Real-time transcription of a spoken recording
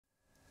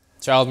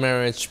Child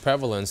marriage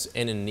prevalence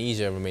in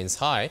Indonesia remains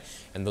high,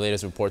 and the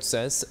latest report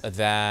says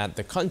that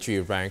the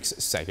country ranks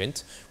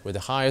second with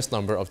the highest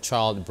number of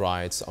child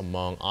brides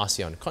among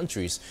ASEAN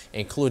countries,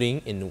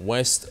 including in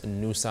West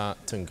Nusa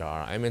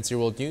Tenggara. MNC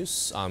World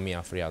News' Ami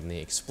Afriadni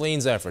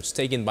explains efforts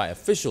taken by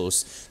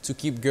officials to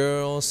keep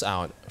girls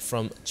out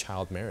from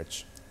child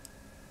marriage.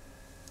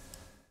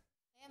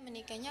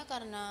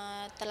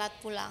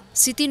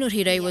 Siti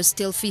Nurhidayah was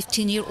still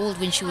 15-year-old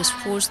when she was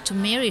forced to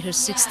marry her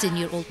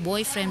 16-year-old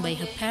boyfriend by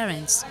her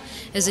parents.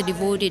 As a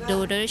devoted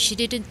daughter, she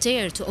didn't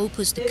dare to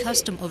oppose the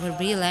custom of her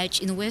village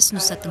in West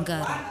Nusa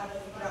Tenggara.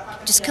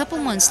 Just a couple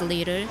months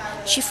later,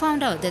 she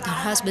found out that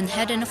her husband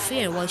had an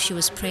affair while she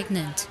was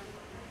pregnant.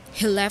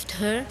 He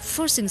left her,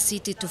 forcing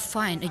Siti to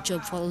find a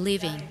job for a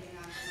living.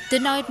 The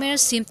nightmare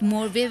seemed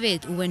more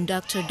vivid when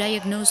doctor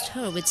diagnosed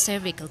her with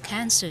cervical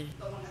cancer.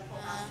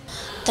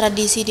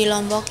 Tradisi di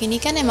Lombok ini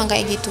kan emang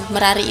kayak gitu.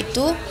 Merari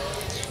itu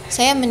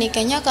saya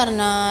menikahnya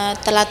karena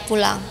telat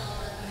pulang.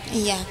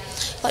 Iya.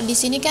 Kok di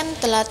sini kan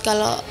telat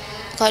kalau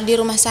di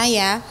rumah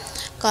saya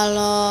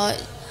kalau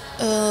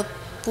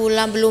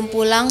belum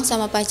pulang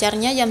sama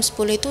pacarnya jam 10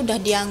 itu udah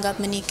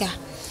dianggap menikah.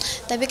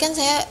 Tapi kan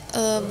saya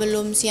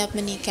belum siap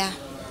menikah.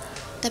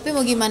 Tapi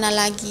mau gimana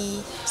lagi?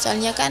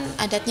 Soalnya kan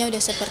adatnya udah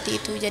seperti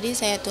itu. Jadi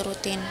saya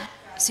turutin.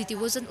 Siti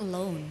wasn't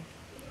alone.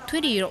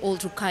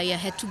 20-year-old Rukaya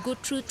had to go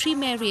through 3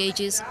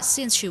 marriages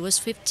since she was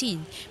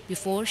 15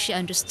 before she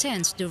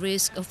understands the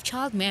risk of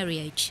child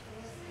marriage.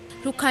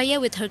 Rukaya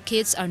with her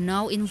kids are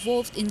now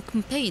involved in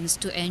campaigns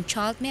to end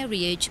child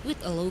marriage with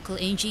a local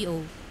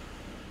NGO.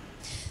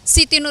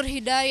 Siti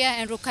Nurhidayah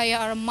and Rukaya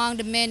are among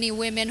the many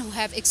women who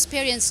have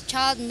experienced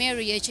child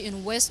marriage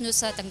in West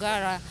Nusa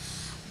Tenggara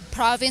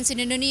province in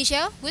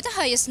Indonesia with the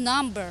highest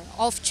number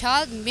of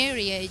child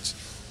marriage.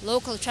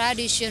 Local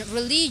tradition,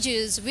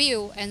 religious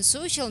view, and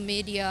social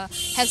media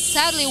have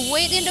sadly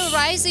weighed in the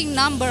rising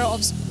number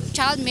of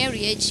child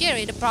marriage here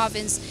in the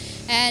province.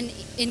 And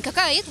in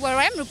Kakait, where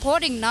I'm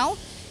reporting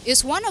now,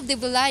 is one of the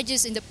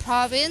villages in the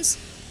province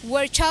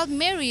where child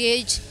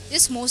marriage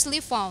is mostly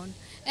found.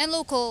 And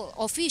local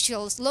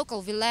officials,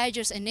 local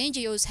villagers, and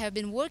NGOs have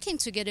been working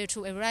together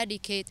to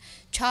eradicate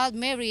child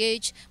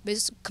marriage by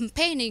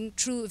campaigning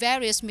through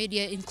various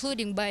media,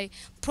 including by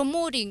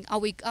promoting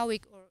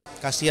awik-awik.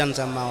 Kasihan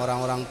sama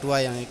orang-orang tua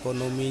yang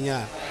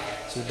ekonominya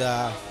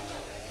sudah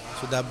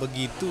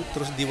begitu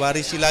terus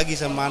diwarisi lagi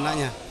sama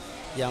anaknya,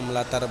 yang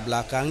melatar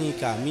belakangi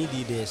kami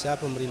di desa,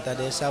 pemerintah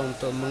desa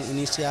untuk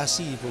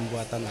menginisiasi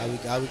pembuatan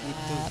awik-awik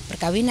itu.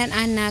 Perkawinan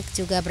anak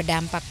juga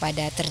berdampak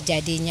pada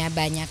terjadinya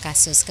banyak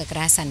kasus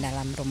kekerasan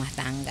dalam rumah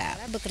tangga.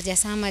 Bekerja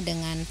sama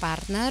dengan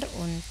partner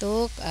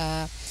untuk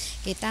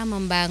kita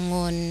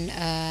membangun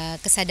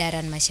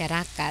kesadaran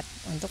masyarakat,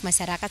 untuk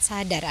masyarakat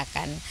sadar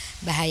akan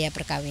bahaya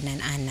perkawinan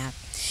anak.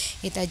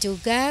 Kita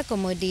juga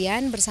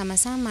kemudian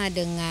bersama-sama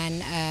dengan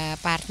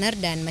partner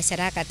dan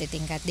masyarakat di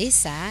tingkat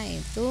desa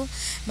itu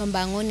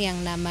membangun yang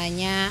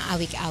namanya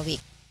awik-awik.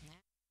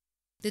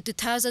 The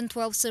 2012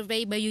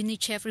 survey by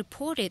UNICEF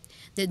reported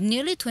that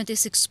nearly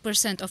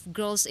 26% of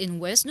girls in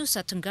West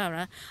Nusa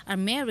Tenggara are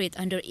married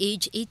under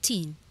age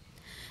 18.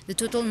 The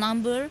total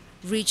number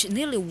reached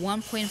nearly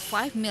 1.5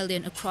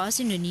 million across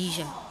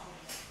Indonesia.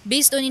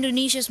 Based on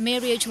Indonesia's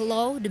marriage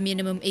law, the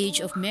minimum age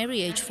of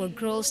marriage for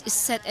girls is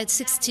set at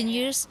 16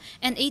 years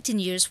and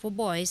 18 years for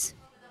boys.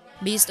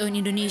 Based on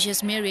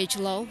Indonesia's marriage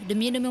law, the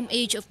minimum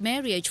age of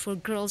marriage for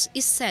girls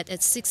is set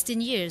at 16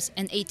 years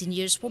and 18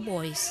 years for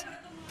boys.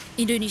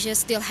 Indonesia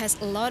still has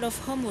a lot of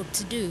homework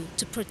to do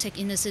to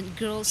protect innocent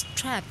girls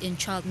trapped in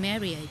child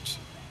marriage.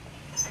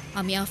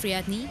 Ami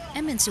Afriadni,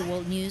 MNC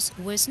World News,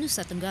 West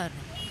Nusa Tenggara.